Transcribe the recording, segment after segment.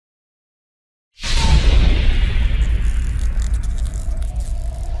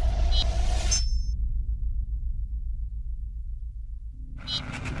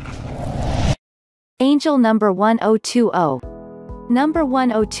Angel number 1020. Number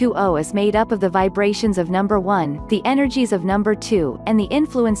 1020 is made up of the vibrations of number 1, the energies of number 2, and the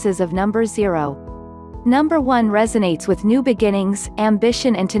influences of number 0. Number 1 resonates with new beginnings,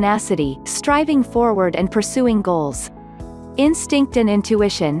 ambition and tenacity, striving forward and pursuing goals. Instinct and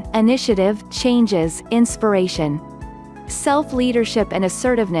intuition, initiative, changes, inspiration. Self-leadership and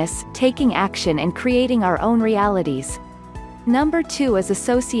assertiveness, taking action and creating our own realities. Number 2 is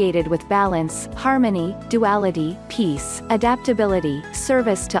associated with balance, harmony, duality, peace, adaptability,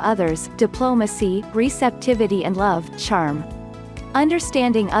 service to others, diplomacy, receptivity and love, charm.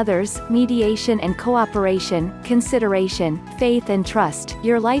 Understanding others, mediation and cooperation, consideration, faith and trust,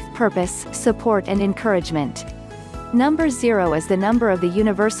 your life purpose, support and encouragement. Number 0 is the number of the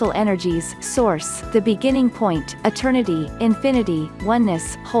universal energies, source, the beginning point, eternity, infinity,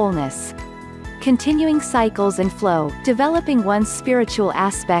 oneness, wholeness. Continuing cycles and flow, developing one's spiritual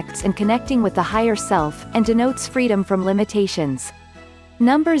aspects and connecting with the higher self, and denotes freedom from limitations.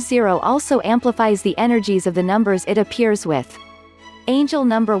 Number 0 also amplifies the energies of the numbers it appears with. Angel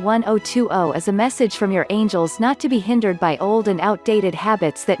number 1020 is a message from your angels not to be hindered by old and outdated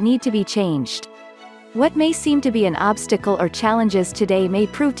habits that need to be changed. What may seem to be an obstacle or challenges today may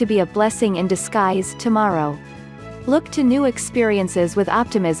prove to be a blessing in disguise tomorrow. Look to new experiences with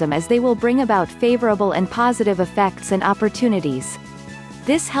optimism as they will bring about favorable and positive effects and opportunities.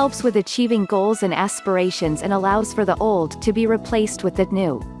 This helps with achieving goals and aspirations and allows for the old to be replaced with the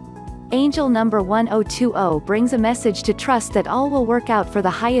new. Angel number 1020 brings a message to trust that all will work out for the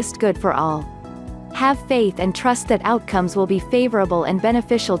highest good for all. Have faith and trust that outcomes will be favorable and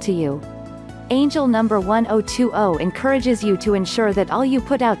beneficial to you. Angel number 1020 encourages you to ensure that all you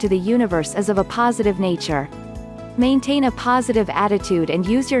put out to the universe is of a positive nature. Maintain a positive attitude and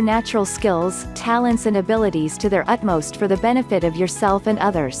use your natural skills, talents and abilities to their utmost for the benefit of yourself and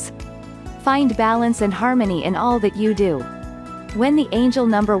others. Find balance and harmony in all that you do. When the angel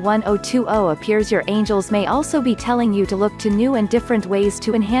number 1020 appears, your angels may also be telling you to look to new and different ways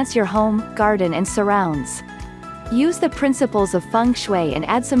to enhance your home, garden and surrounds. Use the principles of feng shui and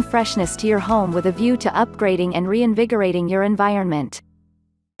add some freshness to your home with a view to upgrading and reinvigorating your environment.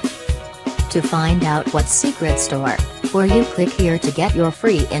 To find out what secret store, or you click here to get your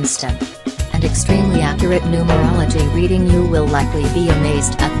free instant and extremely accurate numerology reading. You will likely be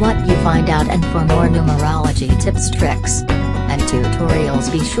amazed at what you find out, and for more numerology tips, tricks, and tutorials,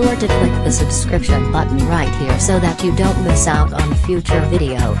 be sure to click the subscription button right here so that you don't miss out on future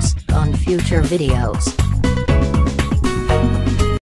videos.